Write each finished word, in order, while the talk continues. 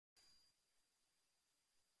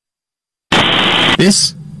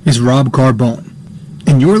This is Rob Carbone,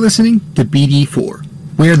 and you're listening to BD4,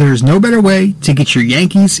 where there's no better way to get your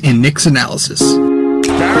Yankees and Knicks analysis.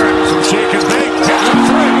 Barrett from shake and bake, gets a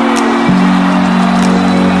three.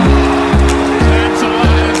 Fans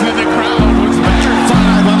alive in the crowd with Barrett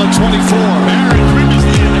 5 on the 24. Barrett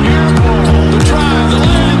previously in the air ball. The drive, the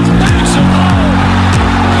land, backs him home.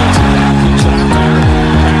 Gets it back, looks at Barrett.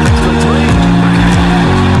 Barrett for three.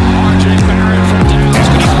 R.J. Barrett from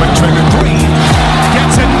Dallas. Quick trigger three.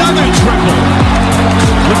 Gets another triple.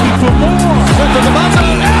 Looking for more. Smith at the buzzer.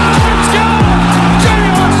 And it's gone.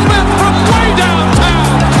 J.R. Smith from way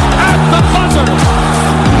downtown at the buzzer.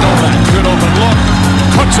 Novak, good open look.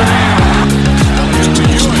 Puts it in. Into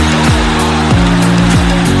Ewing.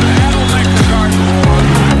 That'll make the guard more.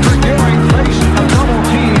 Patrick Ewing faced a double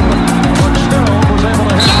team, but still was able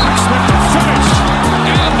to hit. Smith the finish.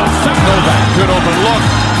 And the finish. Novak, good open look.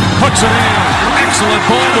 Puts it in. Excellent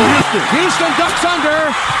ball to Houston. Houston ducks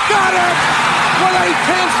under. Got it. With 8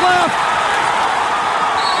 tenths left.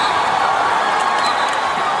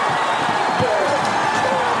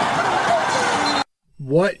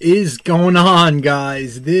 What is going on,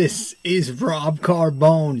 guys? This is Rob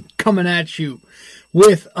Carbone coming at you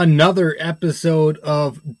with another episode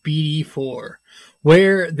of BD4,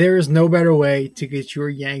 where there is no better way to get your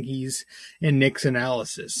Yankees and Knicks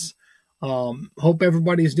analysis. Hope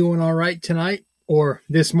everybody's doing all right tonight, or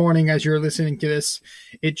this morning as you're listening to this.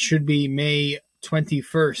 It should be May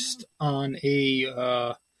 21st on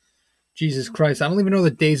a, Jesus Christ, I don't even know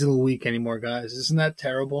the days of the week anymore, guys. Isn't that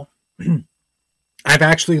terrible? I've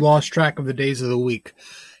actually lost track of the days of the week.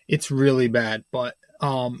 It's really bad, but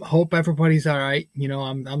hope everybody's all right. You know,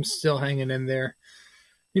 I'm still hanging in there.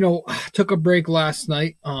 You know, took a break last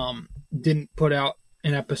night. Didn't put out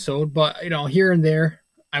an episode, but you know, here and there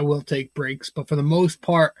I will take breaks. But for the most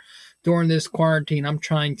part, during this quarantine, I'm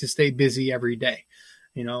trying to stay busy every day.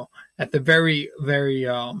 You know, at the very, very,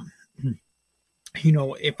 you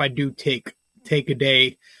know, if I do take a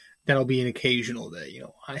day, that'll be an occasional day. You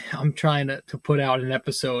know, I'm trying to put out an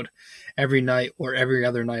episode every night or every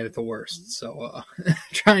other night at the worst. So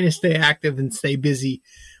trying to stay active and stay busy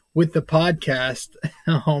with the podcast.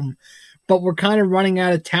 But we're kind of running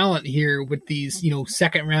out of talent here with these, you know,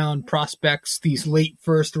 second round prospects, these late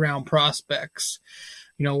first round prospects.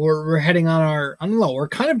 You know, we're heading on our, I don't know, we're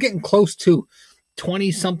kind of getting close to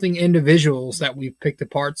 20 something individuals that we've picked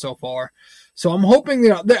apart so far. So I'm hoping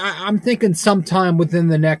that I'm thinking sometime within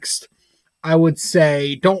the next, I would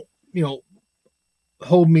say, don't, you know,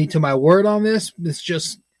 hold me to my word on this. It's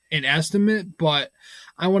just an estimate, but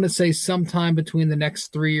I want to say sometime between the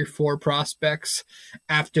next 3 or 4 prospects.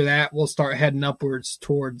 After that, we'll start heading upwards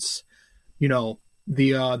towards, you know,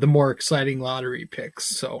 the more exciting lottery picks.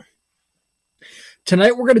 So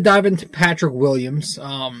tonight we're going to dive into Patrick Williams. You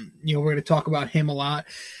know, we're going to talk about him a lot.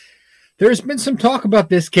 There's been some talk about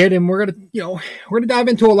this kid, and we're gonna dive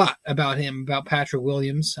into a lot about him, about Patrick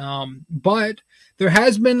Williams. But there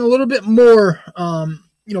has been a little bit more,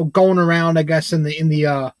 you know, going around, I guess, in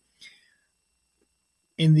the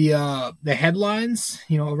headlines,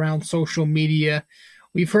 you know, around social media.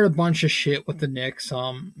 We've heard a bunch of shit with the Knicks.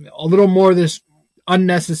 A little more of this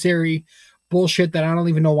unnecessary bullshit that I don't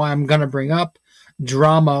even know why I'm gonna bring up.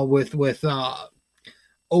 Drama with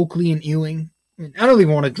Oakley and Ewing. I don't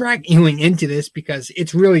even want to drag Ewing into this because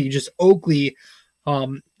it's really just Oakley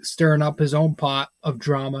stirring up his own pot of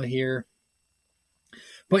drama here.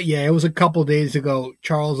 But yeah, it was a couple days ago.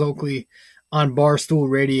 Charles Oakley on Barstool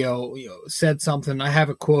Radio, you know, said something. I have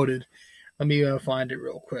it quoted. Let me find it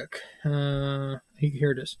real quick. Here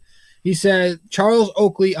it is. He said, Charles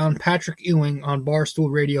Oakley on Patrick Ewing on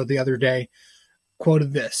Barstool Radio the other day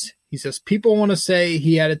quoted this. He says, people want to say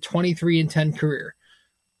he had a 23-10 career,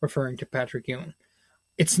 referring to Patrick Ewing.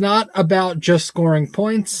 It's not about just scoring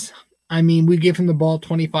points. I mean, we give him the ball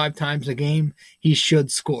 25 times a game. He should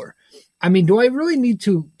score. I mean, do I really need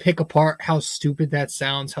to pick apart how stupid that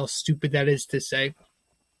sounds, how stupid that is to say?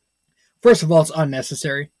 First of all, it's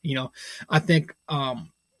unnecessary. You know, I think,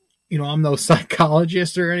 you know, I'm no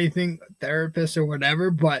psychologist or anything, therapist or whatever,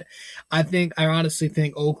 but I honestly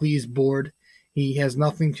think Oakley is bored. He has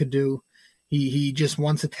nothing to do. He just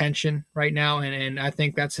wants attention right now, and I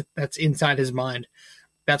think that's inside his mind.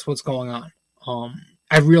 That's what's going on.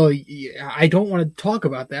 I don't want to talk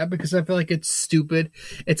about that because I feel like it's stupid,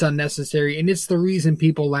 it's unnecessary, and it's the reason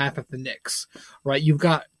people laugh at the Knicks, right? You've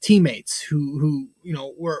got teammates who you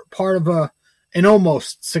know, were part of an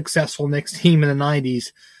almost successful Knicks team in the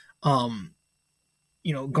 90s,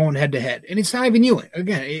 you know, going head to head. And it's not even Ewing.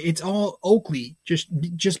 Again, it's all Oakley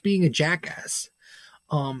just being a jackass.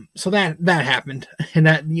 So that happened, and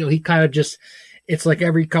that, you know, he kind of just it's like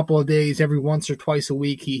every couple of days, every once or twice a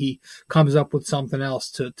week, he comes up with something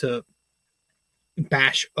else to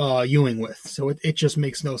bash Ewing with. So it just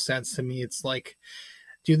makes no sense to me. It's like,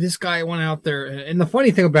 dude, this guy went out there, and the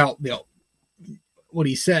funny thing about what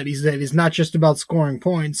he said it's not just about scoring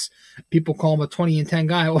points. People call him a 20 and 10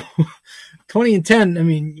 guy. 20 and 10. I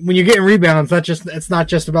mean, when you're getting rebounds, it's not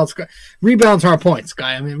just about rebounds are points,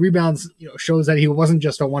 guy. I mean, rebounds, shows that he wasn't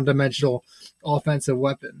just a one-dimensional offensive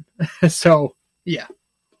weapon. So yeah,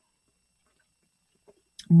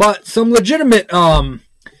 but some legitimate. I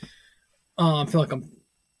feel like I'm.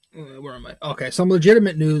 Where am I? Okay, some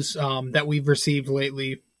legitimate news that we've received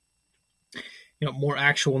lately. More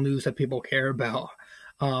actual news that people care about.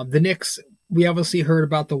 The Knicks, we obviously heard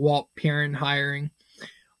about the Walt Perrin hiring,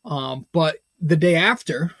 but the day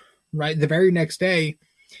after, right, the very next day,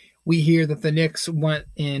 we hear that the Knicks went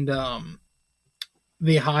and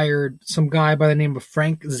they hired some guy by the name of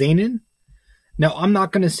Frank Zanin. Now, I'm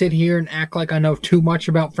not going to sit here and act like I know too much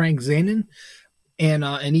about Frank Zanin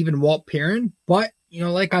and even Walt Perrin, but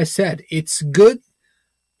like I said, it's good.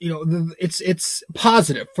 It's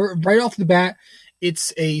positive. For right off the bat,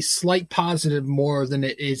 it's a slight positive more than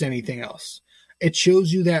it is anything else. It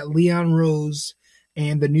shows you that Leon Rose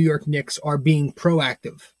and the New York Knicks are being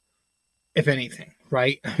proactive, if anything,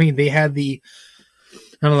 right? I mean, they had I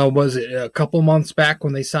don't know, was it a couple months back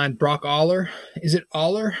when they signed Brock Aller? Is it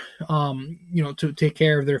Aller? To take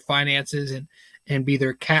care of their finances and be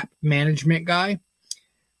their cap management guy.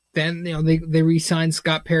 Then, they re-signed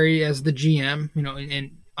Scott Perry as the GM,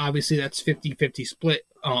 and obviously that's 50-50 split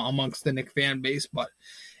amongst the Knicks fan base, but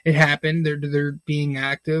it happened. They're being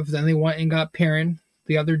active. Then they went and got Perrin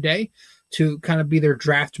the other day to kind of be their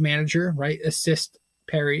draft manager, right? Assist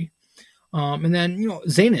Perry. And then,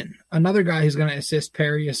 Zanin, another guy who's going to assist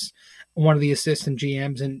Perry as one of the assistant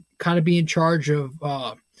GMs and kind of be in charge of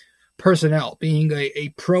personnel, being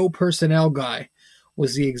a pro personnel guy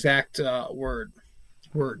was the exact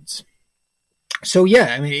words. So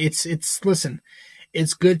yeah, I mean, listen,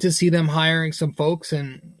 it's good to see them hiring some folks,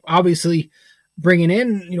 and obviously bringing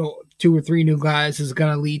in, 2 or 3 new guys is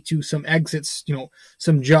going to lead to some exits,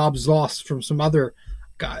 some jobs lost from some other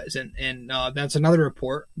guys. And that's another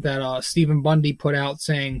report that Stephen Bundy put out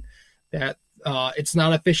saying that it's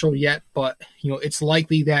not official yet, but, it's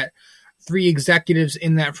likely that 3 executives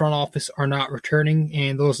in that front office are not returning.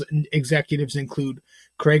 And those executives include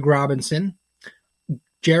Craig Robinson,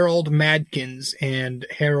 Gerald Madkins, and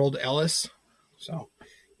Harold Ellis. So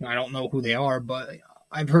I don't know who they are, but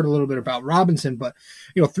I've heard a little bit about Robinson. But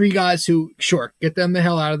 3 guys who, sure, get them the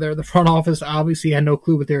hell out of there. The front office obviously had no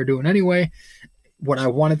clue what they were doing anyway. What I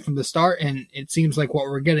wanted from the start, and it seems like what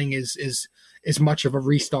we're getting is as much of a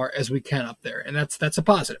restart as we can up there, and that's a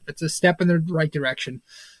positive. It's a step in the right direction.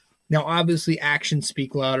 Now, obviously, actions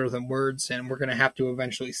speak louder than words, and we're going to have to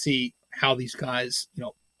eventually see how these guys,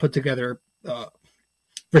 put together a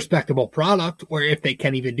respectable product, or if they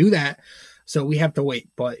can even do that. So we have to wait,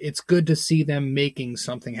 but it's good to see them making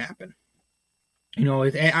something happen.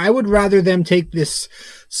 I would rather them take this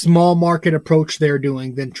small market approach they're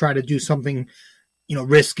doing than try to do something,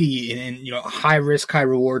 risky and high risk, high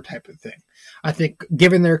reward type of thing. I think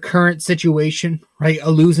given their current situation, right,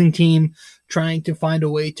 a losing team trying to find a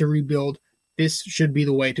way to rebuild, this should be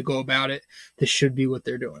the way to go about it. This should be what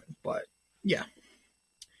they're doing. But yeah.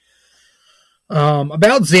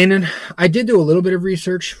 About Zanin, I did do a little bit of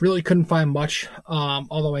research, really couldn't find much,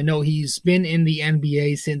 although I know he's been in the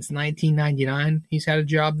NBA since 1999. He's had a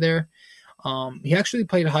job there. He actually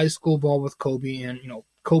played high school ball with Kobe, and,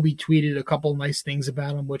 Kobe tweeted a couple nice things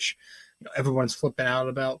about him, which everyone's flipping out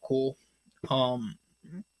about. Cool. But,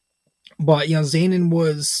 Zanin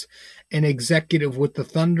was an executive with the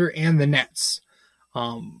Thunder and the Nets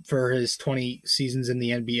for his 20 seasons in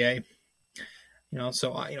the NBA.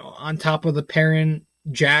 So on top of the Perrin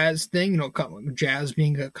Jazz thing, Jazz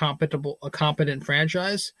being a competent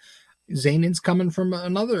franchise, Zanin's coming from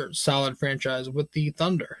another solid franchise with the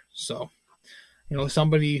Thunder. So,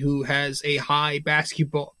 somebody who has a high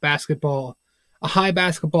basketball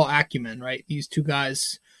acumen, right? These 2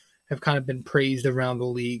 guys have kind of been praised around the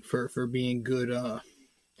league for being good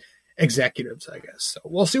executives, I guess. So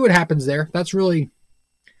we'll see what happens there. That's really,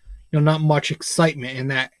 not much excitement in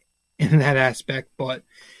that aspect, but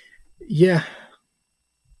yeah.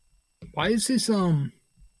 Why is this fuck?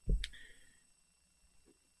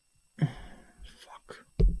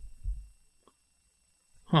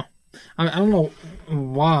 Huh. I don't know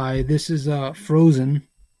why this is frozen.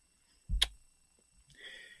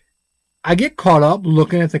 I get caught up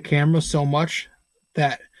looking at the camera so much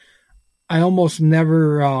that I almost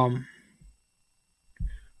never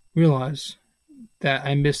realize that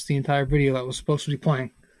I missed the entire video that was supposed to be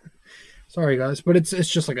playing. Sorry, guys, but it's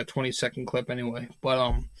just like a 20-second clip anyway.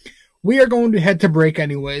 But we are going to head to break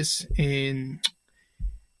anyways. And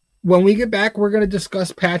when we get back, we're going to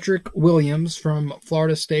discuss Patrick Williams from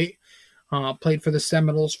Florida State. Played for the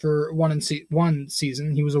Seminoles for one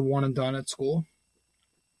season. He was a one and done at school.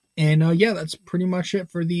 And yeah, that's pretty much it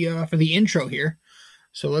for the intro here.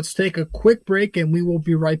 So let's take a quick break, and we will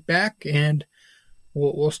be right back, and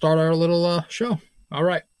we'll start our little show. All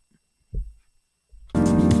right.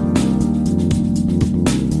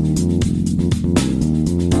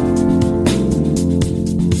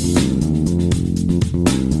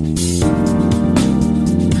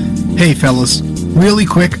 Hey fellas, really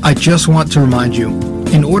quick, I just want to remind you,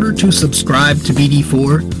 in order to subscribe to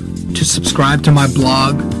BD4, to subscribe to my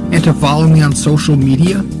blog, and to follow me on social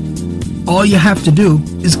media, all you have to do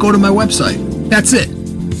is go to my website. That's it.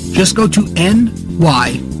 Just go to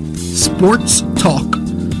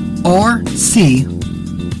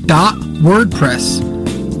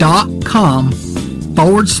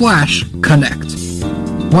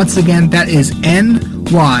Once again, that is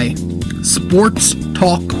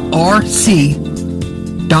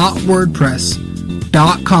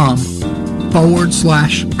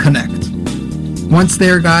nysportstalkrc.wordpress.com/connect. Once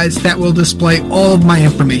there, guys, that will display all of my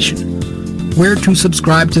information. Where to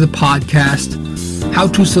subscribe to the podcast, how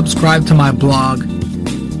to subscribe to my blog,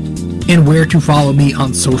 and where to follow me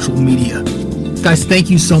on social media. Guys, thank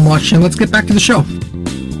you so much, and let's get back to the show.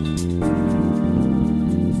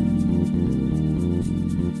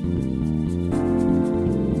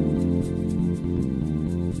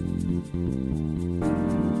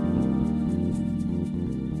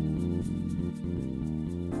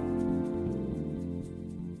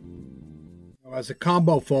 As a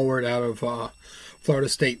combo forward out of Florida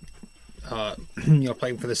State,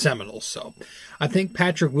 playing for the Seminoles. So I think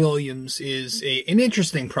Patrick Williams is an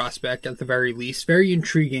interesting prospect at the very least, very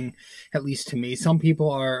intriguing, at least to me. Some people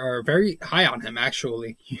are very high on him,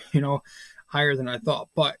 actually, higher than I thought.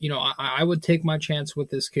 But, I would take my chance with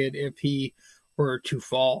this kid if he were to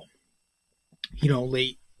fall,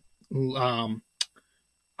 late.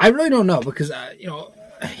 I really don't know because,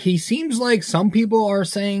 he seems like some people are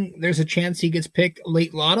saying there's a chance he gets picked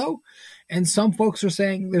late lotto, and some folks are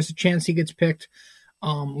saying there's a chance he gets picked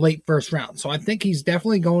late first round. So I think he's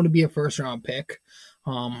definitely going to be a first round pick.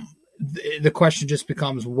 The question just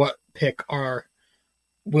becomes what pick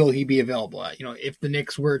will he be available at? If the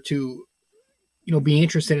Knicks were to, be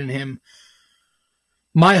interested in him,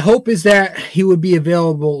 my hope is that he would be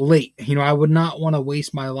available late. I would not want to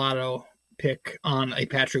waste my lotto pick on a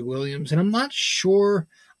Patrick Williams, and I'm not sure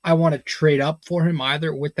I want to trade up for him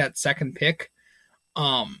either with that second pick.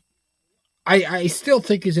 I still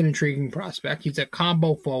think he's an intriguing prospect. He's a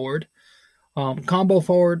combo forward.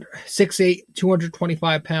 6'8",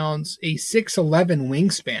 225 pounds, a 6'11"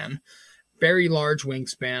 wingspan, very large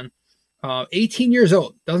wingspan. 18 years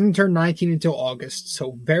old, doesn't turn 19 until August,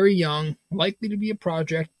 so very young, likely to be a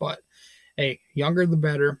project, but hey, younger the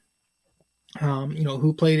better.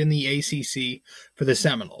 Who played in the ACC for the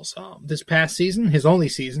Seminoles. This past season, his only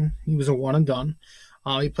season, he was a one and done.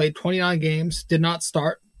 He played 29 games, did not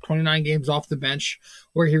start, 29 games off the bench,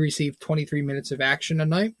 where he received 23 minutes of action a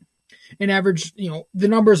night. And averaged, the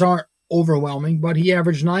numbers aren't overwhelming, but he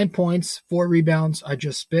averaged 9 points, 4 rebounds, I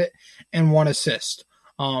just spit, and 1 assist.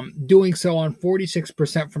 Doing so on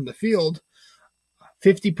 46% from the field,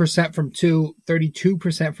 50% from 2,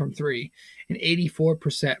 32% from 3, and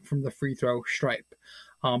 84% from the free throw stripe.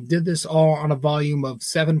 Did this all on a volume of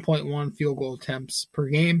 7.1 field goal attempts per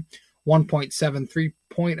game, 1.7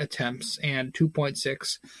 3-point attempts, and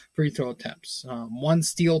 2.6 free throw attempts. 1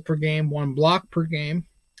 steal per game, 1 block per game,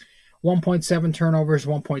 1.7 turnovers,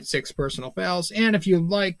 1.6 personal fouls. And if you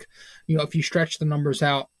like, if you stretch the numbers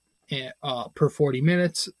out per 40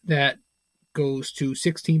 minutes, that goes to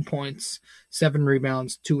 16 points, 7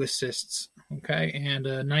 rebounds, 2 assists, okay, and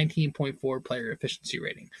a 19.4 player efficiency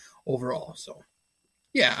rating overall. So,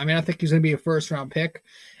 yeah, I think he's going to be a first-round pick.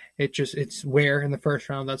 It's where in the first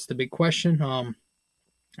round, that's the big question.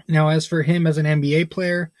 Now, as for him as an NBA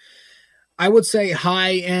player, I would say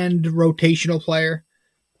high-end rotational player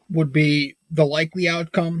would be the likely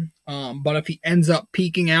outcome, but if he ends up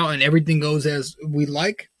peaking out and everything goes as we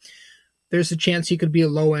like, there's a chance he could be a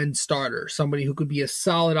low-end starter, somebody who could be a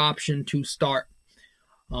solid option to start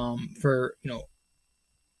for,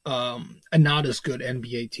 a not as good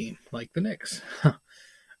NBA team like the Knicks.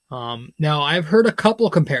 Now, I've heard a couple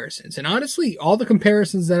of comparisons, and honestly, all the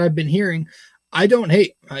comparisons that I've been hearing, I don't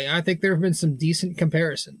hate. I think there have been some decent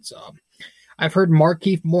comparisons. I've heard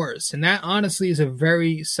Markieff Morris, and that honestly is a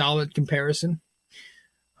very solid comparison.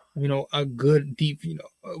 a good deep,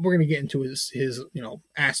 we're going to get into his,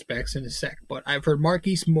 aspects in a sec, but I've heard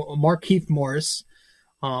Markieff Morris.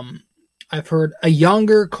 I've heard a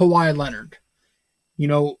younger Kawhi Leonard,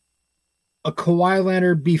 a Kawhi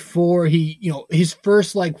Leonard before he, his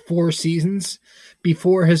first like 4 seasons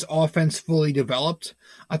before his offense fully developed.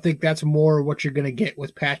 I think that's more what you're going to get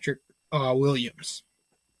with Patrick Williams.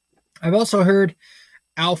 I've also heard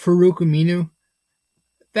Al-Farouq Aminu.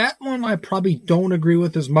 That one I probably don't agree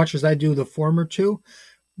with as much as I do the former two,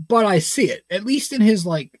 but I see it, at least in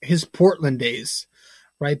his Portland days,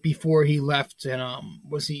 right before he left. And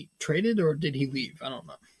was he traded or did he leave? I don't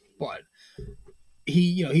know, but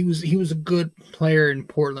he was a good player in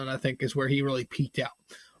Portland. I think is where he really peaked out.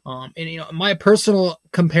 And my personal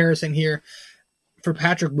comparison here for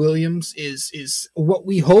Patrick Williams is what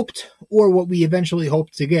we hoped or what we eventually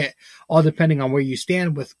hoped to get, all depending on where you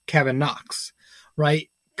stand with Kevin Knox, right?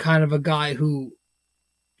 Kind of a guy who,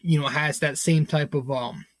 has that same type of,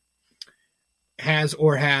 has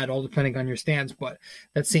or had, all depending on your stance, but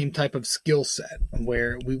that same type of skill set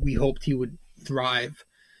where we hoped he would thrive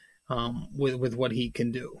with what he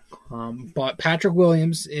can do. But Patrick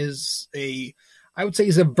Williams I would say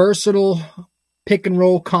he's a versatile pick and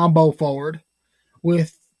roll combo forward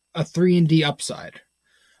with a 3-and-D upside,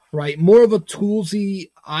 right? More of a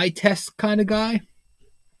toolsy eye test kind of guy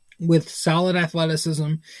with solid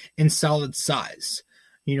athleticism and solid size.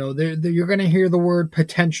 You're going to hear the word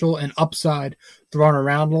potential and upside thrown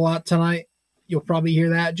around a lot tonight. You'll probably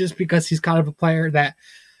hear that just because he's kind of a player that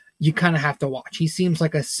you kind of have to watch. He seems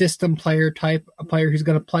like a system player type, a player who's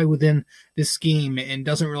going to play within this scheme and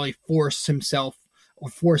doesn't really force himself or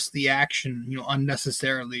force the action,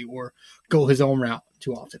 unnecessarily or go his own route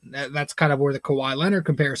too often. That's kind of where the Kawhi Leonard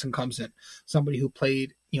comparison comes in. Somebody who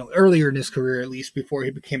played, earlier in his career, at least before he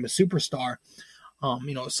became a superstar,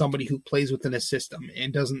 somebody who plays within a system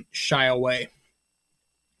and doesn't shy away,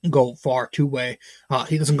 go far two-way.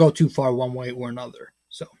 He doesn't go too far one way or another.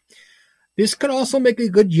 So this could also make a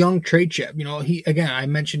good young trade chip. I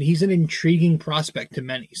mentioned he's an intriguing prospect to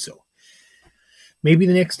many. So maybe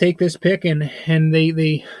the Knicks take this pick and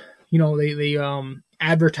they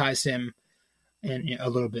advertise him and a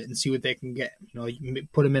little bit and see what they can get.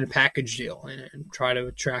 Put him in a package deal and try to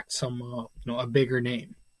attract some a bigger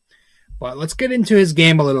name. But let's get into his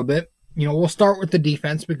game a little bit. We'll start with the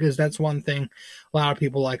defense because that's one thing a lot of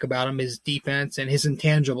people like about him, his defense and his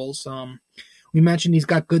intangibles. We mentioned he's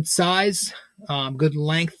got good size, good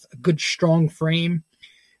length, a good strong frame,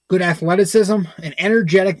 good athleticism, an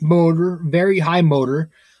energetic motor, very high motor,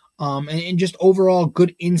 and just overall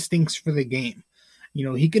good instincts for the game.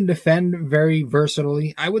 He can defend very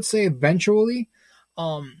versatilely. I would say eventually,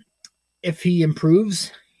 if he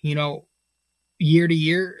improves, year to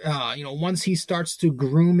year, once he starts to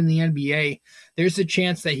groom in the NBA, there's a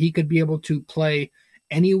chance that he could be able to play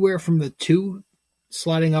anywhere from the 2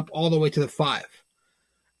 sliding up all the way to the 5.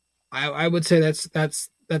 I would say that's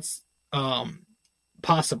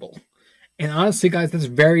possible. And honestly, guys, that's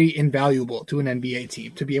very invaluable to an NBA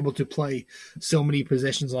team to be able to play so many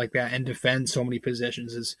positions like that and defend so many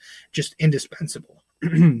positions is just indispensable.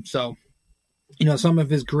 So, some of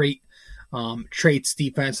his great traits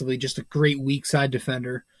defensively, just a great weak side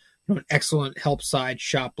defender, an excellent help side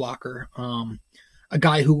shot blocker, a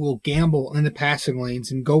guy who will gamble in the passing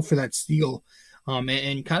lanes and go for that steal,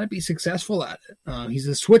 and kind of be successful at it. He's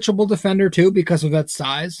a switchable defender too because of that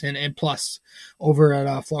size, and plus over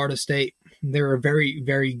at Florida State, they're a very,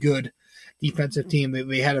 very good defensive team.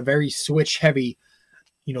 They had a very switch heavy,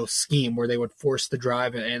 scheme where they would force the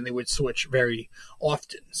drive and they would switch very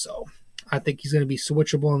often. So I think he's going to be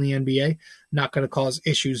switchable in the NBA, not going to cause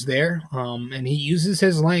issues there. And he uses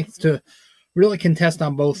his length to really contest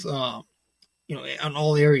on both, on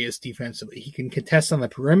all areas defensively. He can contest on the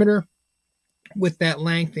perimeter with that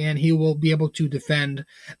length, and he will be able to defend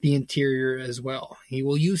the interior as well. He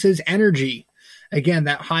will use his energy, again,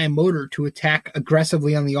 that high motor, to attack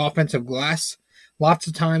aggressively on the offensive glass. Lots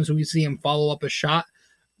of times we see him follow up a shot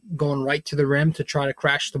going right to the rim to try to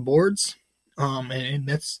crash the boards. And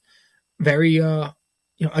that's very,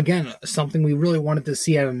 again, something we really wanted to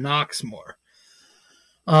see out of Knox more.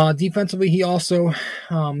 Defensively, he also,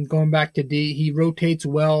 going back to D, he rotates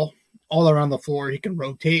well all around the floor. He can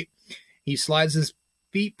rotate. He slides his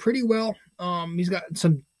feet pretty well. He's got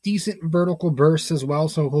some decent vertical bursts as well,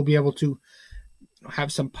 so he'll be able to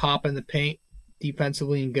have some pop in the paint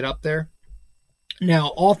defensively and get up there.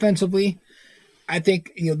 Now, offensively, I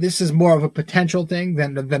think this is more of a potential thing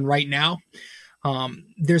than right now.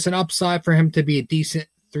 There's an upside for him to be a decent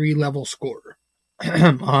 3-level scorer.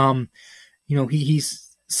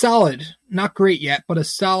 He's solid, not great yet, but a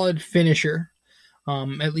solid finisher.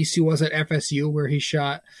 At least he was at FSU, where he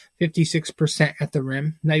shot 56% at the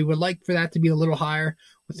rim. Now, you would like for that to be a little higher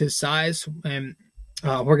with his size, and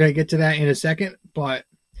we're going to get to that in a second. But,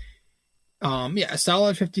 a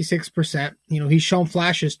solid 56%. He's shown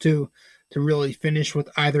flashes, too, to really finish with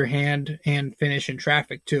either hand and finish in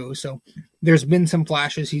traffic, too. So there's been some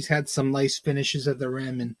flashes. He's had some nice finishes at the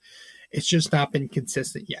rim, and it's just not been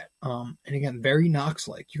consistent yet. And again, very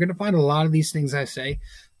Knox-like. You're going to find a lot of these things I say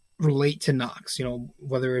relate to Knox,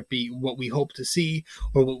 whether it be what we hope to see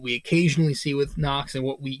or what we occasionally see with Knox, and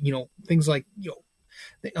what we, things like,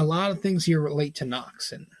 a lot of things here relate to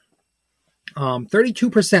Knox. And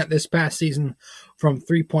 32% this past season from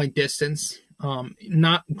 3-point distance.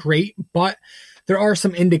 Not great, but there are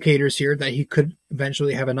some indicators here that he could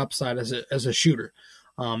eventually have an upside as a shooter.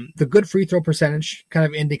 The good free throw percentage kind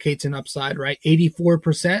of indicates an upside, right?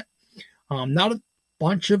 84%. Not a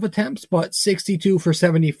bunch of attempts, but 62 for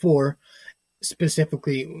 74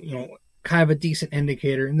 specifically, kind of a decent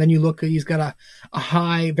indicator. And then you look at, he's got a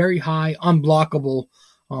high, very high, unblockable,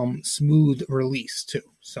 smooth release too.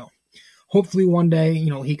 So hopefully one day,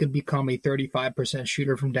 he could become a 35%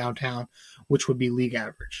 shooter from downtown, which would be league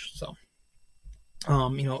average. So,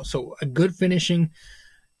 so a good finishing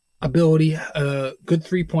ability, a good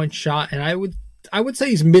 3-point shot. And I would say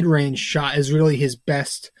his mid-range shot is really his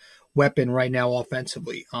best weapon right now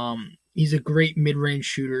offensively. He's a great mid-range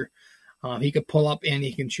shooter. He could pull up and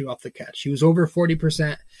he can shoot off the catch. He was over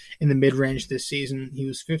 40% in the mid-range this season. He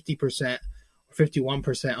was 50%,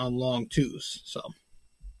 51% on long twos. So,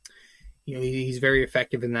 he's very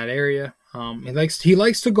effective in that area. He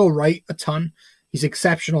likes to go right a ton. He's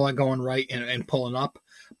exceptional at going right and pulling up,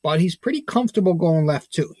 but he's pretty comfortable going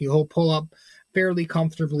left too. He'll pull up fairly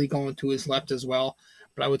comfortably going to his left as well.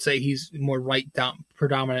 But I would say he's more right down,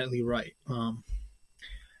 predominantly right.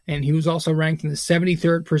 And he was also ranked in the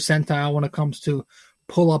 73rd percentile when it comes to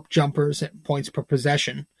pull-up jumpers at points per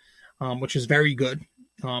possession, which is very good.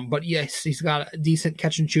 But yes, he's got a decent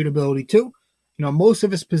catch-and-shoot ability too. Most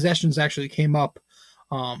of his possessions actually came off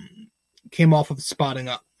of spotting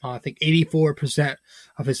up. I think 84%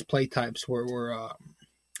 of his play types were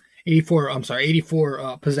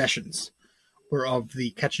 84 possessions were of the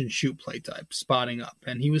catch-and-shoot play type, spotting up.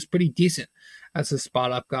 And he was pretty decent as a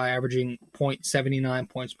spot-up guy, averaging .79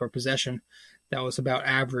 points per possession. That was about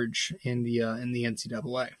average in the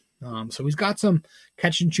NCAA. So he's got some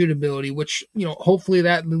catch-and-shoot ability, which, hopefully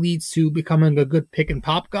that leads to becoming a good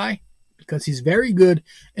pick-and-pop guy, because he's very good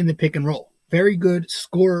in the pick-and-roll. Very good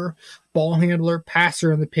scorer, ball handler,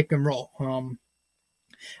 passer in the pick-and-roll.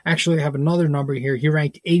 Actually, I have another number here. He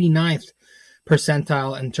ranked 89th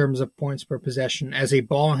percentile in terms of points per possession as a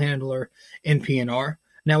ball handler in PNR.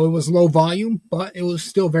 Now, it was low volume, but it was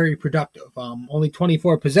still very productive. Only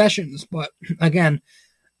 24 possessions, but again,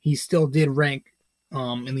 he still did rank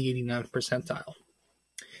in the 89th percentile.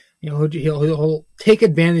 He'll take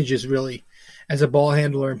advantages, really, as a ball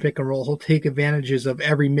handler in pick and roll. He'll take advantages of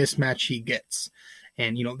every mismatch he gets.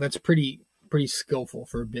 And, that's pretty skillful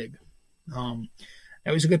for a big.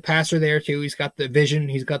 Now, he's a good passer there, too. He's got the vision.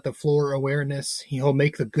 He's got the floor awareness. He'll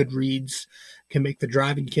make the good reads, can make the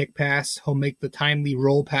drive and kick pass. He'll make the timely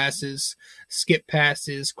roll passes, skip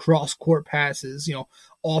passes, cross-court passes,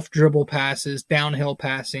 off-dribble passes, downhill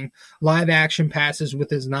passing, live-action passes with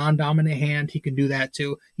his non-dominant hand. He can do that,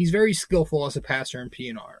 too. He's very skillful as a passer in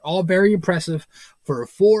PNR. All very impressive for a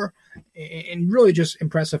 4, and really just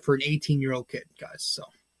impressive for an 18-year-old kid, guys. So,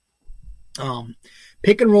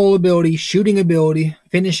 pick and roll ability, shooting ability,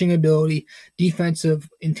 finishing ability, defensive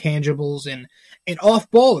intangibles, and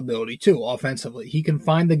off-ball ability, too, offensively. He can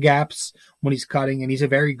find the gaps when he's cutting, and he's a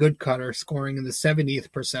very good cutter, scoring in the 70th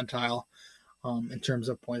percentile in terms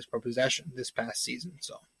of points per possession this past season.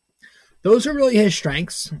 So those are really his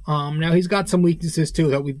strengths. Now, he's got some weaknesses, too,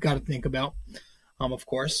 that we've got to think about. Of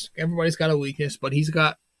course, everybody's got a weakness, but he's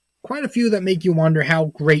got quite a few that make you wonder how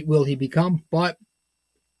great will he become, but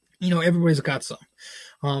everybody's got some.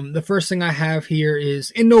 The first thing I have here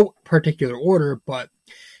is, in no particular order, but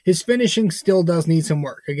his finishing still does need some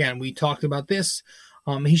work. Again, we talked about this.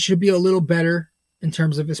 He should be a little better in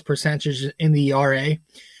terms of his percentage in the ERA,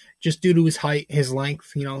 just due to his height, his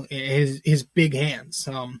length, his big hands.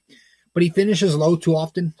 But he finishes low too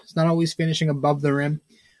often. He's not always finishing above the rim.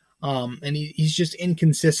 And he's just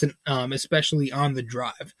inconsistent, especially on the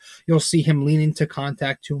drive. You'll see him lean into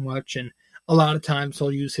contact too much, and a lot of times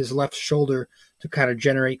he'll use his left shoulder to kind of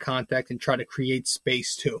generate contact and try to create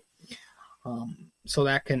space too. So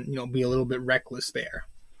that can, be a little bit reckless there.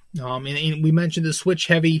 And we mentioned the switch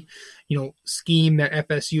heavy, scheme that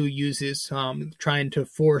FSU uses, trying to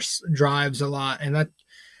force drives a lot. And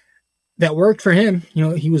that worked for him. You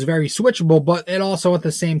know, he was very switchable, but it also at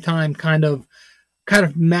the same time kind of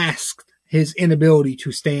masked his inability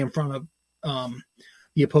to stay in front of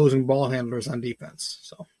the opposing ball handlers on defense.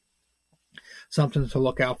 So something to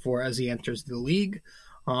look out for as he enters the league.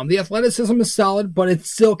 The athleticism is solid, but it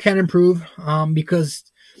still can improve because,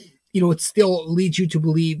 you know, it still leads you to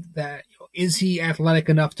believe that, you know, is he athletic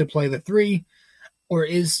enough to play the 3? Or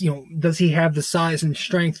is, you know, does he have the size and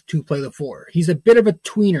strength to play the 4? He's a bit of a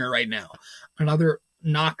tweener right now. Another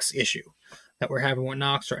Knox issue that we're having with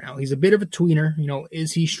Knox right now. He's a bit of a tweener. You know,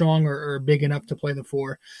 is he strong or big enough to play the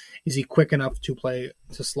 4? Is he quick enough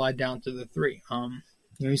to slide down to the 3? You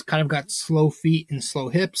know, he's kind of got slow feet and slow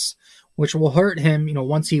hips, which will hurt him, you know,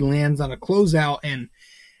 once he lands on a closeout, and,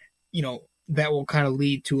 you know, that will kind of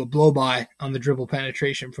lead to a blow-by on the dribble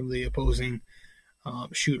penetration from the opposing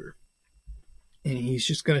shooter. And he's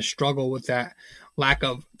just going to struggle with that lack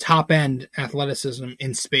of top-end athleticism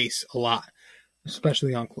in space a lot,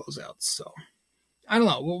 especially on closeouts. So, I don't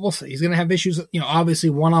know. We'll see. He's going to have issues, you know, obviously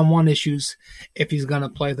one-on-one issues if he's going to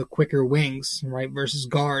play the quicker wings, right, versus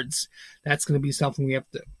guards. That's going to be something we have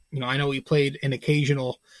to, you know, I know he played an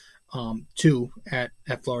occasional 2 at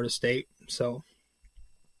Florida State. So,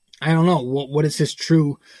 I don't know. What is his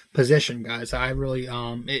true position, guys? I really,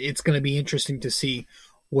 it's going to be interesting to see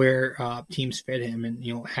where teams fit him, and,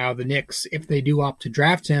 you know, how the Knicks, if they do opt to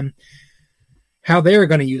draft him, how they're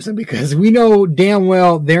going to use him, because we know damn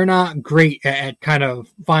well they're not great at kind of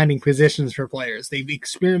finding positions for players. They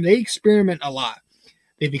experiment a lot.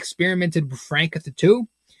 They've experimented with Frank at the 2.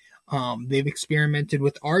 They've experimented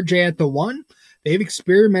with RJ at the 1. They've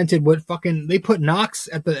experimented with they put Knox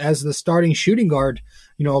as the starting shooting guard,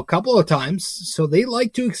 you know, a couple of times. So they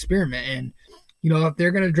like to experiment. And, you know, if they're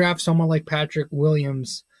going to draft someone like Patrick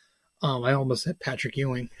Williams, I almost said Patrick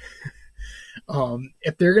Ewing.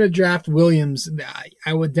 If they're going to draft Williams,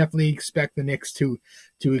 I would definitely expect the Knicks to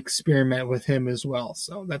experiment with him as well.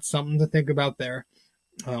 So that's something to think about there.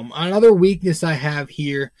 Another weakness I have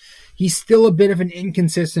here, he's still a bit of an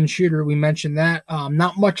inconsistent shooter. We mentioned that.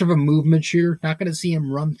 Not much of a movement shooter. Not going to see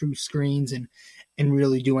him run through screens and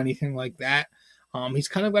really do anything like that. He's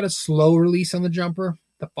kind of got a slow release on the jumper.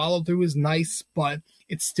 The follow through is nice, but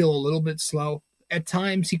it's still a little bit slow. At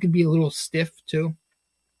times, he can be a little stiff too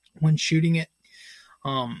when shooting it.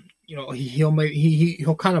 You know,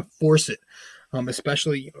 he'll kind of force it,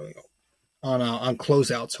 especially, you know, on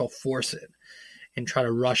closeouts. He'll force it and try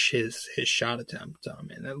to rush his shot attempt,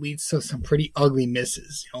 and that leads to some pretty ugly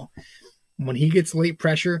misses. You know, when he gets late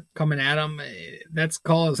pressure coming at him, that's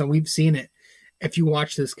calls, and we've seen it. If you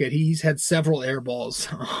watch this kid, he's had several air balls.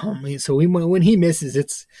 So when he misses,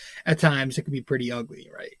 it's at times it can be pretty ugly,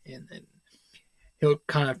 right? And he'll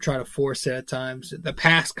kind of try to force it at times. The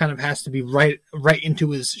pass kind of has to be right into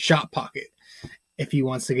his shot pocket if he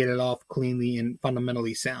wants to get it off cleanly and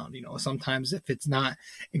fundamentally sound. You know, sometimes if it's not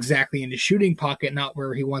exactly in the shooting pocket, not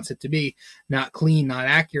where he wants it to be, not clean, not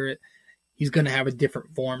accurate, he's going to have a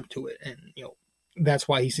different form to it. And, you know, that's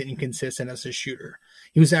why he's inconsistent as a shooter.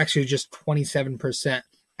 He was actually just 27%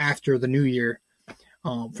 after the new year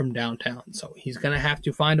from downtown. So he's going to have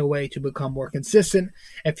to find a way to become more consistent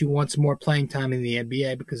if he wants more playing time in the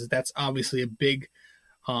NBA, because that's obviously a big,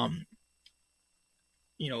 you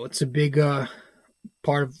know, it's a big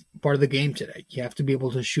part of the game today. You have to be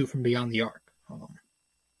able to shoot from beyond the arc.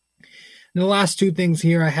 And the last two things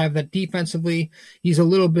here, I have that defensively, he's a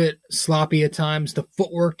little bit sloppy at times. The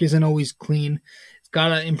footwork isn't always clean. He's got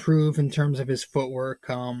to improve in terms of his footwork.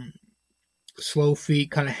 Slow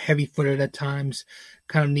feet, kind of heavy-footed at times,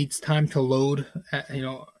 kind of needs time to load, you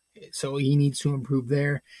know, so he needs to improve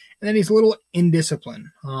there. And then he's a little indisciplined.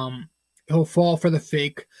 He'll fall for the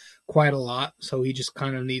fake quite a lot, so he just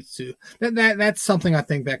kind of needs to. That's something I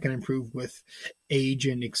think that can improve with age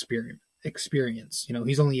and experience. You know,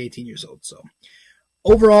 he's only 18 years old. So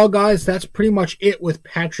overall, guys, that's pretty much it with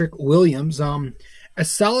Patrick Williams. A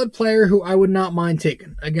solid player who I would not mind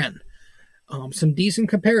taking. Again, some decent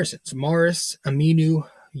comparisons: Morris, Aminu,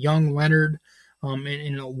 Young, Leonard,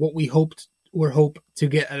 and what we hope to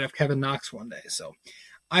get out of Kevin Knox one day. So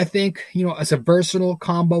I think, you know, as a versatile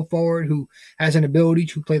combo forward who has an ability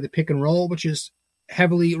to play the pick and roll, which is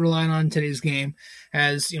heavily relied on in today's game,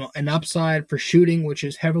 has, you know, an upside for shooting, which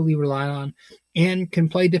is heavily relied on, and can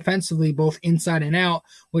play defensively both inside and out,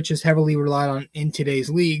 which is heavily relied on in today's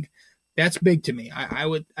league. That's big to me. I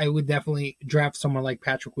would definitely draft someone like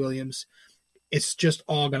Patrick Williams. It's just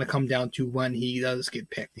all going to come down to when he does get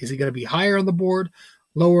picked. Is he going to be higher on the board,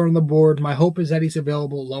 lower on the board? My hope is that he's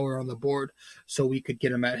available lower on the board, so we could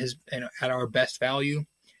get him at our best value.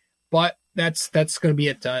 But that's going to be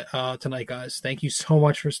it tonight, guys. Thank you so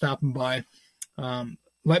much for stopping by.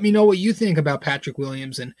 let me know what you think about Patrick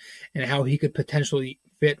Williams and how he could potentially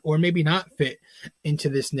fit or maybe not fit into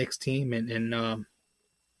this Knicks team, and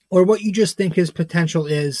or what you just think his potential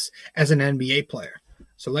is as an NBA player.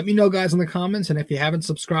 So let me know, guys, in the comments. And if you haven't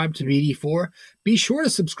subscribed to BD4, be sure to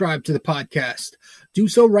subscribe to the podcast. Do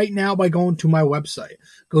so right now by going to my website.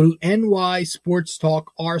 Go to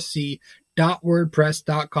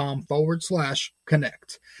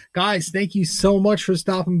nysportstalkrc.wordpress.com/connect. Guys, thank you so much for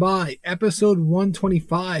stopping by. Episode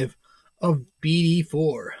 125 of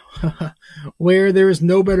BD4, where there is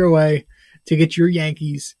no better way to get your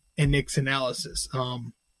Yankees and Knicks analysis.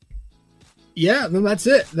 Yeah, then that's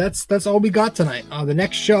it. That's all we got tonight. The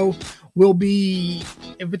next show will be,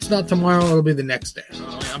 if it's not tomorrow, it'll be the next day.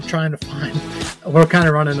 I'm trying to find, we're kind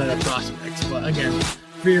of running out of prospects, but again,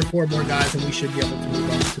 3 or 4 more guys and we should be able to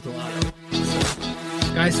move on to the lotto. So,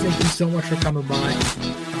 guys, thank you so much for coming by.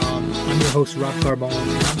 I'm your host, Rob Carbone,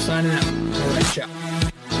 and I'm signing out. All right, ciao.